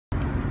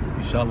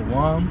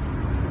Shalom.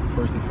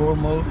 First and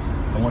foremost,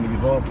 I want to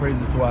give all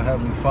praises to our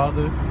Heavenly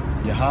Father,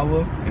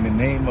 Yahweh, in the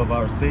name of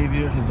our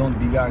Savior, His only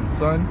begotten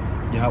Son,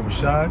 Yahweh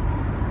Shai.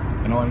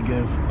 And I want to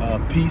give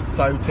peace,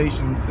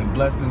 salutations, and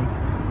blessings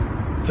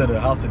to the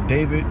house of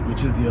David,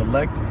 which is the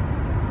elect,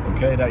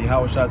 okay, that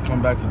Yahweh Shai has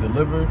come back to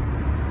deliver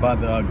by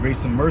the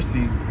grace and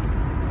mercy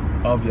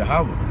of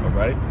Yahweh, all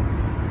right?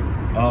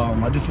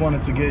 I just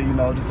wanted to get,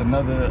 just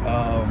another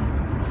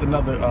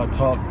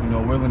talk,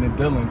 Wheelin and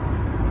Dealin,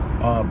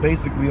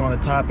 basically on the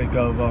topic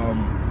of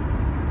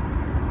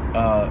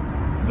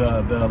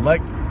the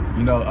elect,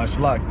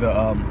 Ashlak,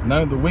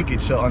 none of the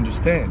wicked shall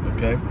understand,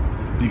 okay?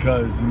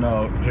 Because,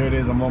 here it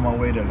is, I'm on my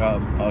way to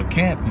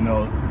camp,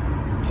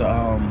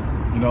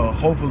 to,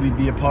 hopefully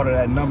be a part of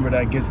that number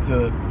that gets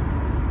to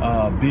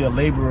be a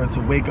laborer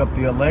to wake up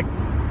the elect,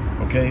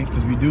 okay?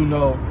 Because we do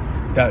know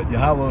that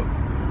Yahweh,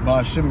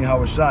 Ba'ashem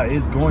Yahweh Shai,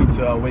 is going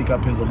to wake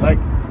up his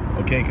elect,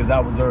 okay? Because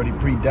that was already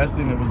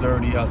predestined, it was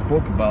already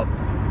spoke about,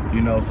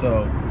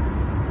 so,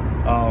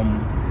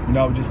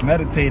 just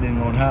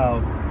meditating on how,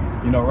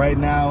 right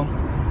now,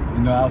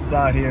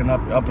 outside here and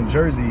up in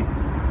Jersey,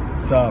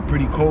 it's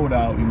pretty cold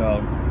out,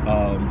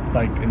 it's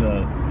like in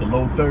the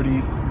low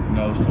 30s,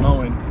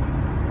 snowing,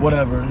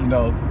 whatever,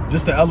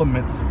 just the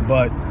elements.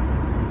 But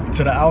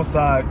to the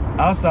outside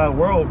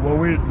world, what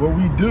we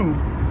do,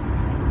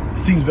 it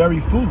seems very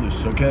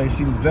foolish, okay? It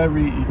seems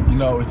very,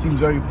 it seems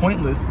very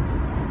pointless,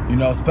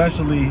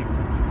 especially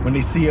when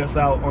they see us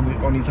out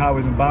on these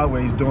highways and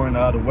byways during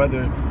the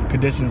weather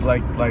conditions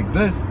like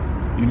this.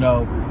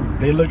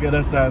 They look at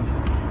us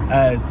as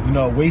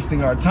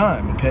wasting our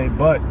time, okay?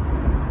 But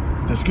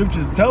the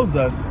scriptures tells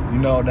us,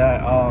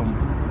 that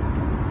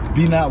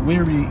be not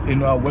weary in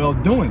well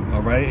doing,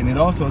 all right? And it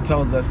also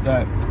tells us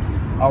that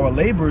our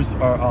labor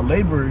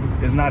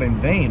is not in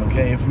vain,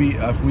 okay? If we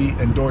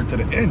endure to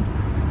the end,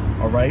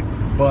 all right?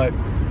 But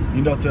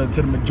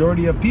to the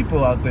majority of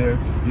people out there,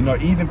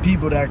 even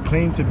people that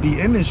claim to be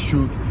in this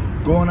truth,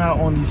 going out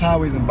on these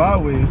highways and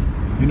byways,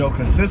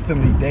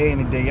 consistently, day in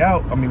and day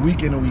out, I mean,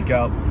 week in and week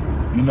out,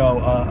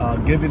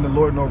 giving the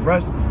Lord no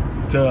rest,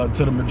 to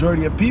the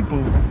majority of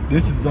people,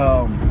 this is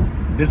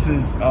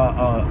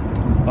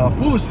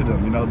foolish to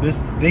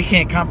them. They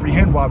can't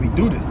comprehend why we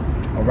do this,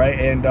 all right?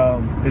 And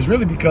it's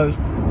really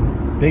because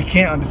they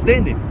can't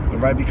understand it, all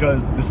right?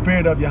 Because the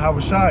spirit of Yahweh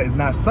Shai is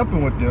not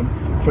supping with them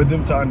for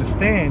them to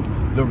understand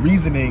the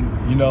reasoning,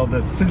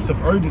 the sense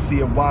of urgency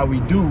of why we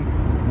do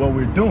what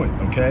we're doing,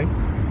 okay?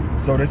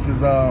 So this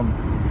is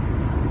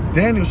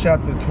Daniel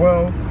chapter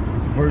 12,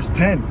 verse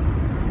 10.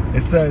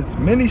 It says,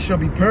 many shall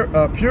be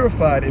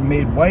purified and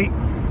made white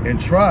and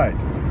tried,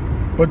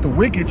 but the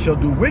wicked shall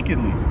do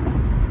wickedly.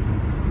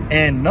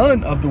 And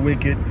none of the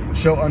wicked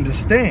shall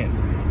understand,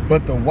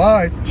 but the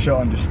wise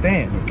shall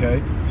understand,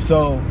 okay?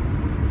 So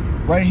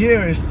right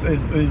here is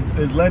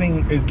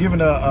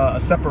giving a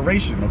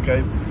separation,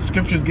 okay?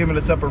 Scripture is giving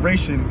a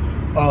separation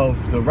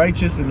of the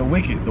righteous and the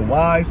wicked, the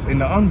wise and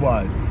the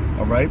unwise,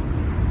 all right?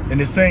 And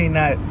it's saying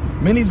that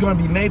many is going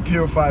to be made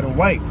purified and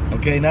white,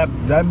 okay? And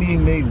that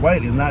being made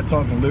white is not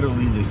talking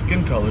literally the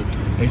skin color.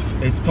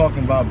 It's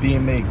talking about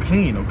being made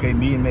clean, okay?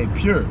 Being made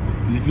pure.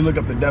 Because if you look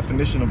up the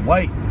definition of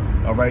white,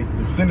 all right,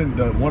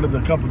 one of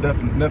the couple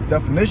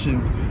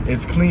definitions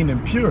is clean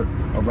and pure,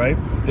 all right?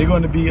 They're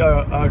going to be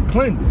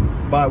cleansed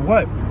by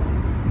what?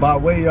 By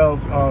way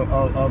of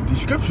the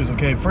scriptures,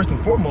 okay? First and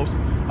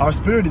foremost, our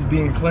spirit is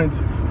being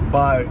cleansed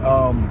by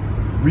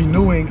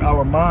renewing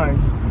our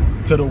minds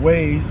to the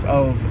ways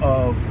of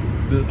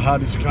how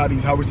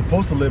we're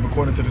supposed to live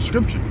according to the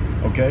scripture,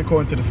 okay,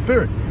 according to the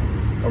spirit,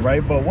 all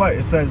right? But what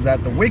it says,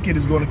 that the wicked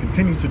is going to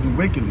continue to do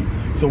wickedly.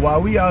 So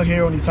while we out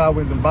here on these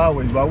highways and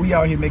byways, while we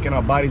out here making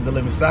our bodies a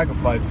living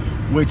sacrifice,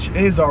 which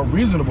is our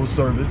reasonable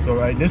service, all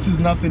right, this is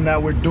nothing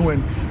that we're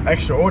doing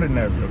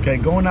extraordinary, okay?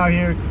 Going out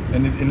here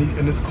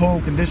in this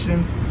cold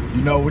conditions,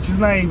 which is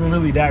not even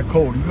really that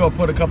cold. You go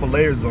put a couple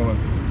layers on,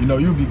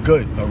 you'll be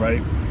good, all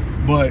right?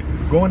 But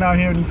going out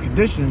here in these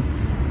conditions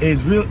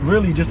is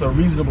really just a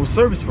reasonable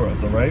service for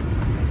us, all right?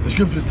 The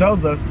scriptures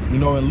tells us, in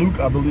Luke,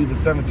 I believe the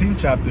 17th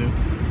chapter,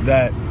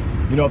 that,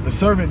 if the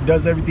servant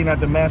does everything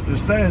that the master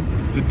says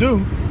to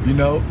do,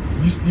 you're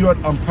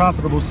an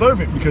unprofitable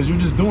servant because you're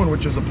just doing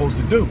what you're supposed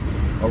to do,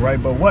 all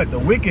right? But what? The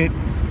wicked,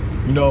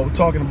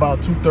 talking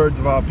about 2/3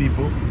 of our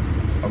people,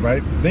 all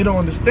right? They don't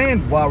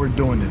understand why we're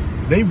doing this.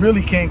 They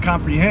really can't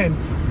comprehend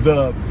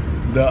the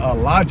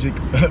logic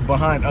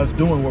behind us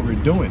doing what we're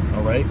doing,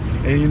 all right?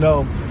 And,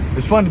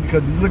 it's funny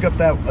because you look up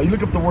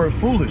the word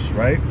foolish,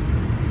 right?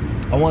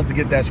 I wanted to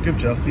get that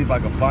scripture. I'll see if I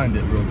can find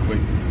it real quick.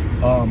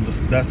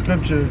 That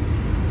scripture,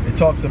 it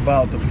talks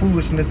about the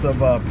foolishness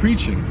of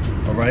preaching,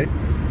 all right?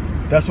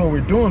 That's what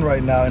we're doing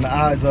right now in the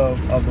eyes of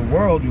the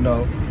world,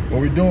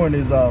 What we're doing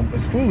is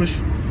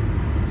foolish.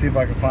 See if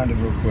I can find it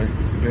real quick.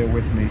 Bear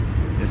with me.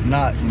 If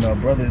not,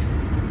 brothers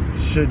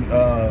shouldn't,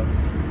 oh,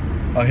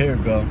 here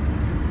we go.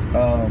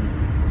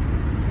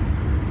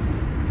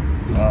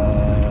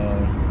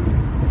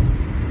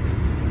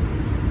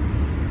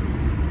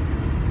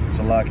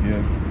 Salakia.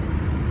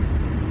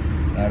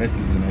 Nah, this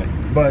isn't it.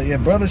 But yeah,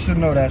 brothers should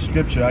know that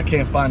scripture. I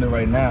can't find it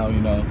right now, you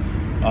know,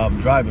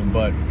 driving.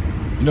 But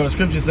you know, the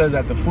scripture says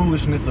that the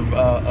foolishness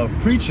of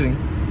preaching,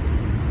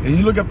 and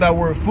you look up that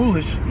word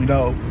foolish, you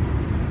know,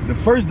 the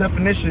first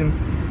definition,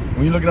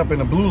 when you look it up in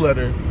the blue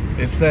letter,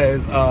 it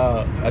says,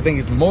 I think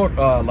it's moro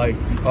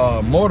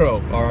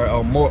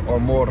or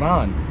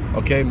moron,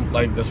 okay?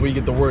 Like, that's where you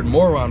get the word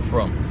moron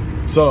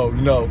from. So,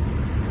 you know,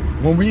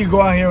 when we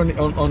go out here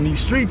on these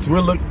streets,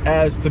 we're looked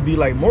as to be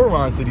like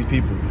morons to these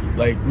people.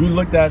 Like, we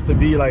looked as to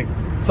be like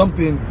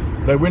something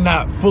that we're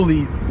not fully,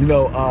 you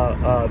know,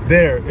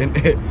 there, and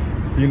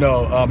you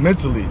know,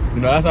 mentally.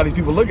 You know, that's how these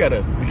people look at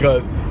us.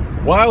 Because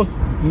why else,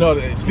 you know,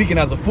 speaking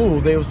as a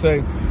fool, they would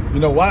say, you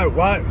know,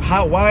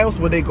 why else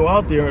would they go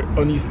out there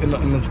on these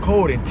in this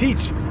code and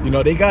teach? You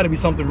know, they got to be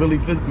something really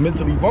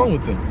mentally wrong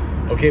with them.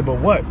 Okay, but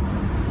what?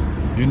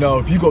 You know,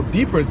 if you go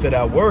deeper into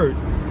that word,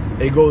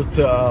 it goes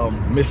to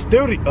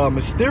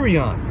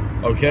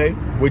mysterion, okay,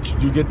 which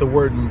you get the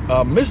word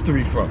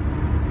mystery from.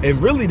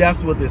 And really,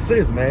 that's what this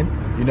is, man.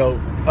 You know,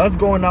 us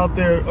going out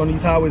there on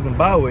these highways and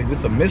byways,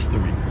 it's a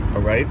mystery,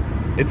 all right?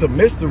 It's a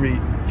mystery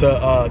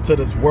to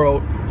this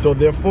world. So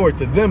therefore,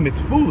 to them, it's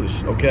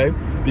foolish, okay?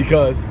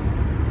 Because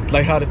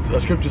like how the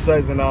scripture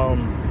says in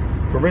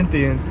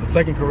Corinthians,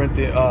 the 2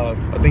 Corinthians,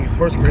 I think it's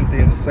 1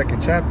 Corinthians, the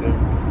 2nd chapter.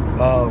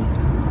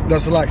 No,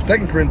 so like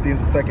 2 Corinthians,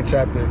 the 2nd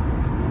chapter.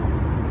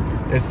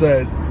 It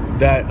says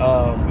that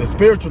the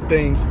spiritual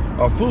things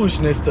are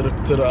foolishness to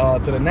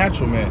the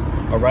natural man.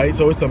 All right,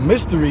 so it's a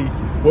mystery.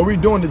 What we're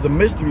doing is a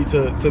mystery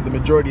to the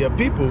majority of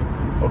people,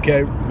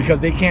 okay, because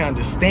they can't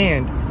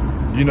understand,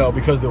 you know,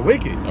 because they're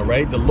wicked. All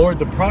right, the Lord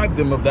deprived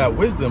them of that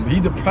wisdom. He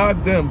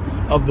deprived them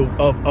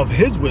of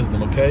His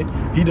wisdom. Okay,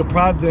 He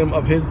deprived them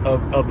of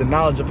the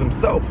knowledge of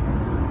Himself.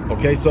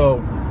 Okay,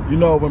 so you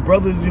know, when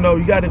brothers, you know,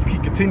 you got to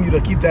continue to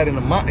keep that in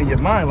your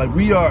mind. Like,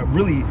 we are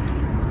really,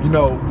 you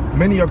know,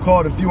 many are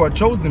called and few are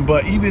chosen.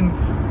 But even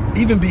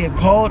being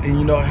called and,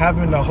 you know,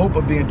 having the hope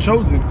of being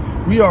chosen,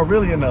 we are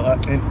really in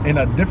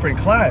a different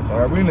class. All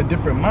right, we're in a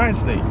different mind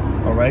state.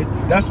 All right,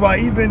 that's why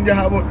even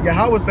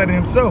Yahweh said it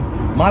Himself,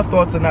 my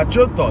thoughts are not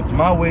your thoughts,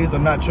 my ways are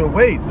not your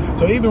ways.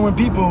 So even when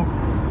people,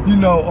 you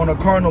know, on a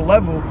carnal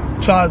level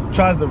tries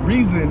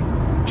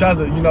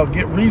to you know,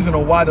 get reason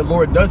on why the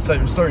Lord does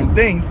certain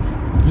things,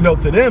 you know,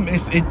 to them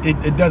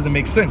it doesn't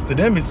make sense. To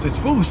them it's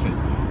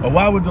foolishness. Or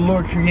why would the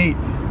Lord create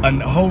a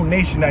whole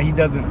nation that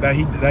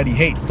He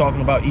hates,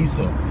 talking about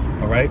Esau?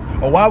 All right,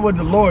 or why would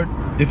the Lord,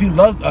 if He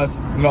loves us,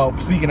 you know,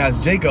 speaking as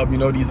Jacob, you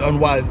know, these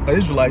unwise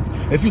Israelites,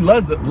 if He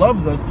loves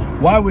us,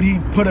 why would He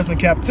put us in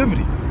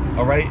captivity?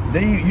 All right,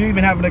 you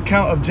even have an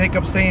account of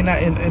Jacob saying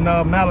that in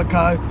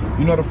Malachi,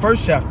 you know, the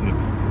 1st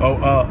chapter. Oh,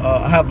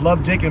 I have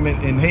loved Jacob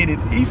and hated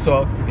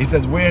Esau. He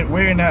says,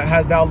 wherein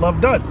hast thou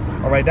loved us?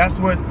 All right, that's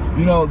what,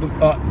 you know,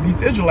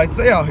 these Israelites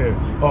say out here.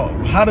 Oh,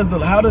 how does the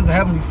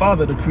Heavenly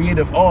Father, the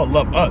Creator of all,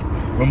 love us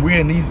when we're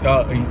in these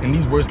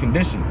worst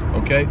conditions?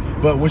 Okay,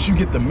 but once you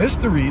get the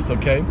mysteries,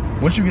 okay,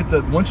 once you get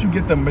the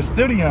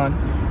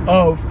mysterion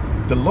of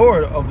the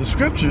Lord of the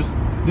Scriptures,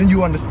 then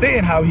you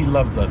understand how He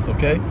loves us.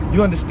 Okay,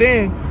 you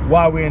understand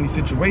why we're in these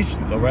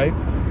situations. All right,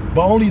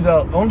 but only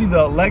the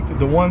elect,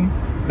 the one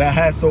that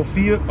has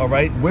Sophia, all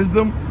right,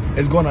 wisdom,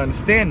 is going to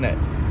understand that.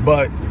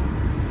 But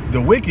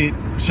the wicked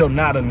shall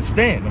not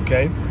understand.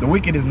 Okay, the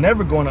wicked is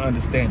never going to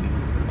understand it.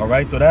 All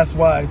right, so that's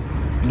why,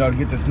 you know, to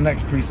get this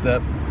next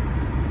precept,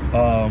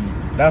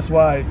 that's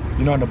why,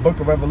 you know, in the book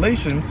of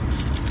Revelations,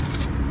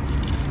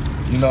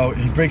 you know,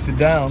 he breaks it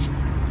down,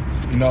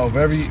 you know,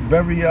 very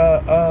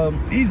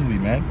easily,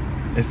 man.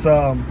 It's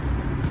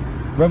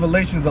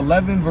Revelations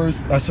 11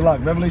 verse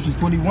Revelations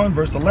 21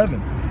 verse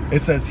 11.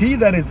 It says, he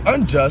that is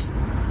unjust,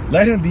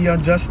 let him be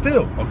unjust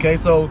still. Okay,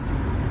 so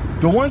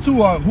the ones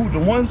who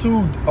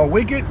are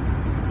wicked,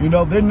 you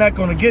know, they're not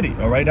going to get it.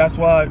 All right, that's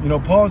why, you know,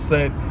 Paul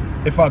said,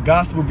 if our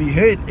gospel be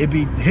hid, it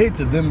be hid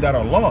to them that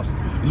are lost.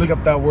 You look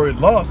up that word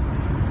lost,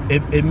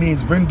 it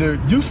means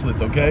rendered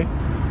useless. Okay,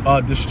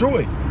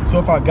 destroyed. So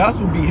if our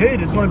gospel be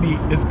hid, it's going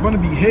to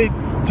be hid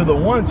to the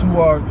ones who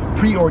are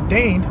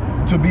preordained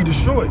to be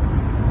destroyed.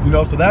 You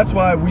know, so that's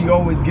why we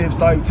always give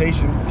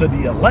salutations to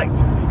the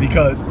elect,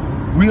 because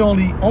we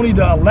only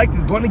the elect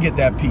is going to get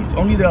that peace.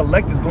 Only the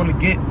elect is going to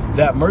get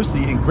that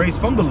mercy and grace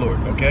from the Lord.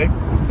 Okay,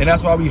 and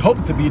that's why we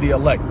hope to be the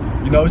elect.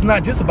 You know, it's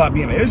not just about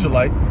being an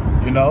Israelite.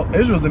 You know,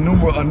 Israel's a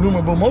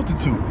innumerable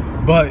multitude,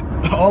 but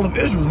all of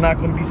Israel's not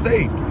going to be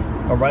saved.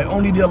 All right,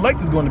 only the elect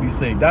is going to be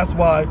saved. That's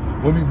why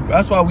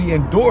we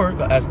endure,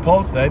 as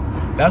Paul said.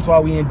 That's why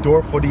we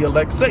endure for the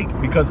elect's sake,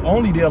 because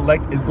only the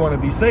elect is going to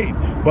be saved.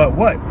 But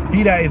what?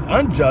 He that is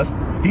unjust,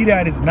 he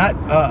that is not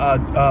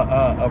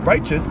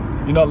righteous,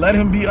 you know, let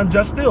him be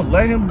unjust still.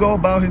 Let him go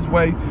about his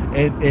way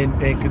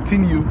and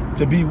continue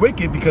to be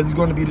wicked, because he's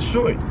going to be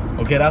destroyed.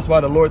 Okay, that's why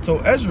the Lord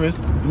told Ezra,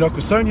 you know,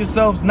 concern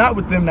yourselves not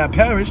with them that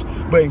perish,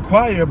 but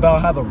inquire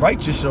about how the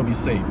righteous shall be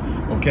saved.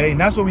 Okay, and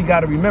that's what we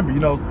got to remember. You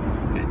know,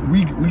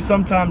 we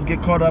sometimes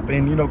get caught up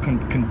in, you know,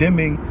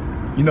 condemning,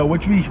 you know,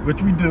 which we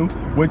do,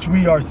 which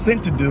we are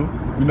sent to do,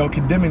 you know,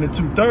 condemning the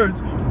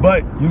 2/3.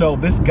 But, you know,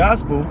 this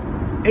gospel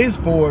is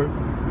for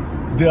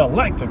the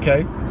elect,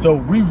 okay? So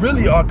we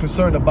really are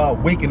concerned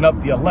about waking up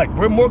the elect.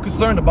 We're more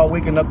concerned about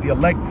waking up the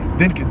elect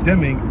than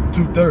condemning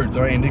 2/3,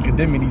 all right, and then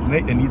condemning these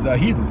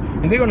heathens.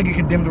 And they're going to get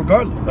condemned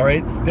regardless, all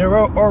right? They're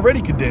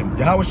already condemned.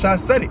 Yahweh Shai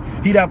said it.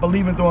 He that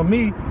believeth on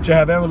me shall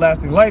have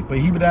everlasting life, but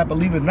he that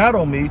believeth not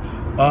on me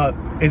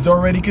is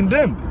already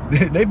condemned.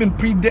 They've been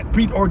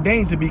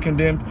preordained to be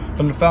condemned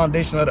from the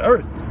foundation of the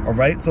earth, all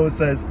right? So it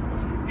says,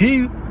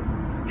 he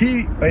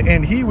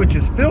which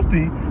is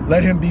filthy,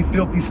 let him be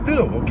filthy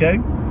still, okay?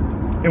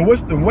 And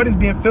what is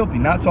being filthy?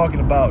 Not talking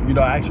about, you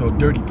know, actual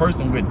dirty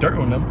person with dirt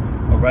on them,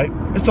 all right?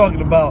 It's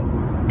talking about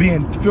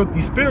being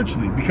filthy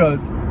spiritually,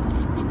 because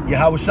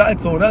Yahweh Shai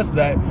told us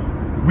that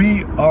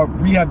we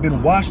have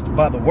been washed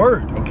by the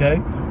word,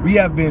 okay? We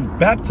have been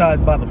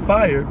baptized by the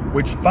fire,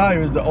 which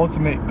fire is the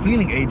ultimate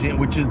cleaning agent,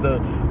 which is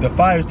the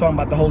fire is talking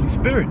about the Holy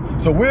Spirit.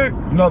 So we're,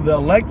 you know, the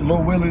elect,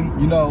 Lord willing,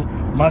 you know,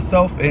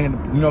 myself and,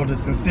 you know, the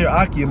sincere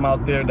Akim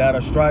out there that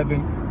are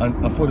striving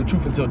for the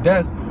truth until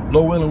death.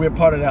 Lord willing, we're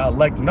part of that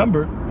elect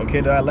number,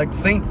 okay, the elect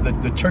saints,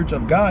 the church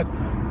of God.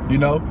 You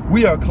know,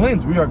 we are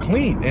cleansed, we are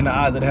clean in the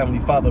eyes of the Heavenly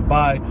Father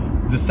by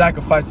the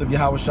sacrifice of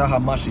Yahweh Shai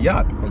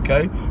HaMashiach,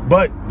 okay?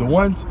 But the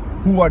ones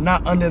who are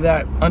not under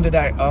that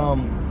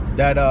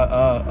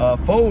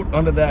fold,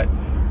 under that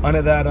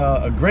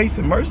grace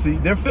and mercy,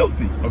 they're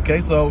filthy,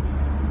 okay? So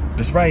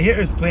this right here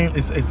is plain,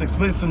 it's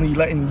explicitly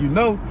letting you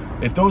know,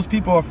 if those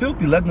people are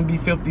filthy, let them be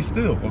filthy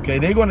still, okay?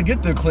 They're going to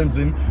get their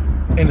cleansing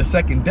in the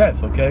second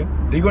death, okay?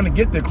 They're going to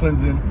get their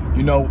cleansing,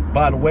 you know,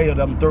 by the way of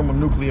them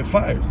thermonuclear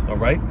fires, all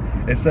right?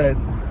 It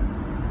says,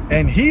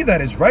 and he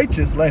that is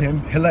righteous, let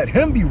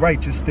him be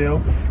righteous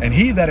still, and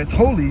he that is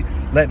holy,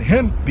 let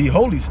him be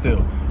holy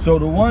still. So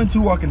the ones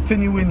who are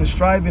continuing and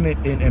striving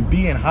and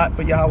being hot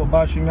for Yahweh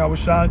Bashim Yahweh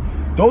Shai,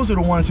 those are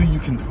the ones who you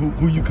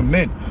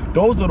commend.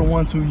 Those are the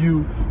ones who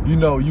you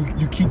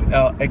keep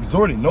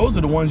exhorting. Those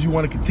are the ones you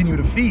want to continue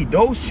to feed,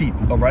 those sheep,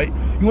 all right?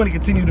 You want to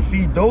continue to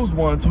feed those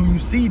ones who you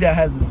see that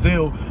has the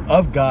zeal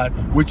of God,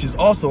 which is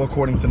also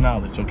according to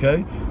knowledge,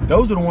 okay?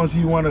 Those are the ones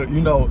who you want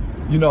to,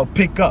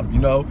 pick up,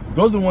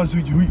 those are the ones who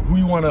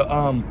you want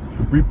to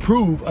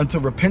reprove unto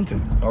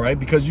repentance, all right?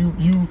 Because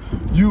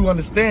you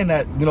understand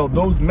that,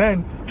 those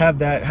men have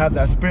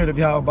that spirit of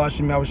Yahweh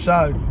Bashim Yahweh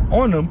Shai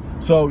on them,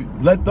 so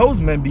let those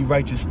men be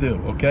righteous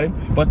still, okay?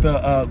 But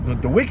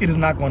the wicked is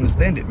not going to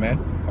stand it, man,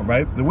 all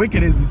right? The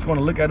wicked is just going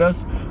to look at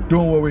us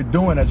doing what we're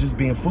doing as just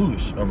being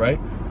foolish, all right?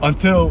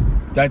 Until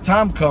that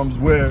time comes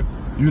where,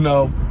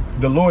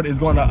 the Lord is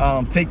going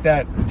to take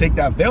that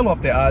veil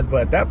off their eyes,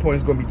 but at that point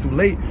it's going to be too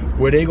late,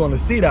 where they're going to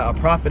see that a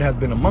prophet has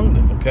been among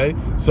them, okay?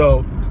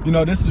 So,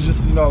 this is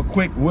just, a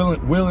quick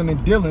Wheelin and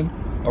Dealin,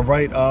 all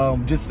right?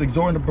 Just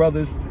exhorting the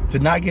brothers to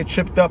not get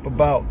tripped up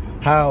about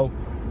how,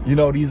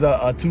 these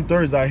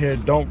 2/3 out here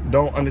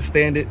don't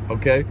understand it,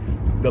 okay?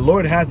 The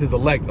Lord has his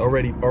elect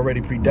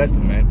already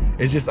predestined, man.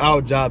 It's just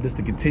our job is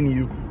to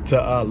continue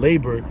to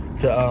labor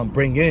to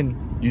bring in,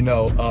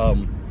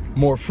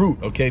 more fruit,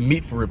 okay?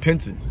 Meat for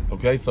repentance,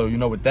 okay? So,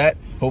 with that,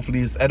 hopefully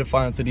it's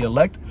edifying to the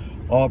elect.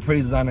 All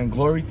praises, honor, and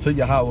glory to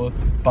Yahweh,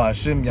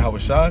 Ba'ashim, Yahweh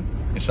Shai,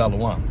 and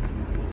Shalom.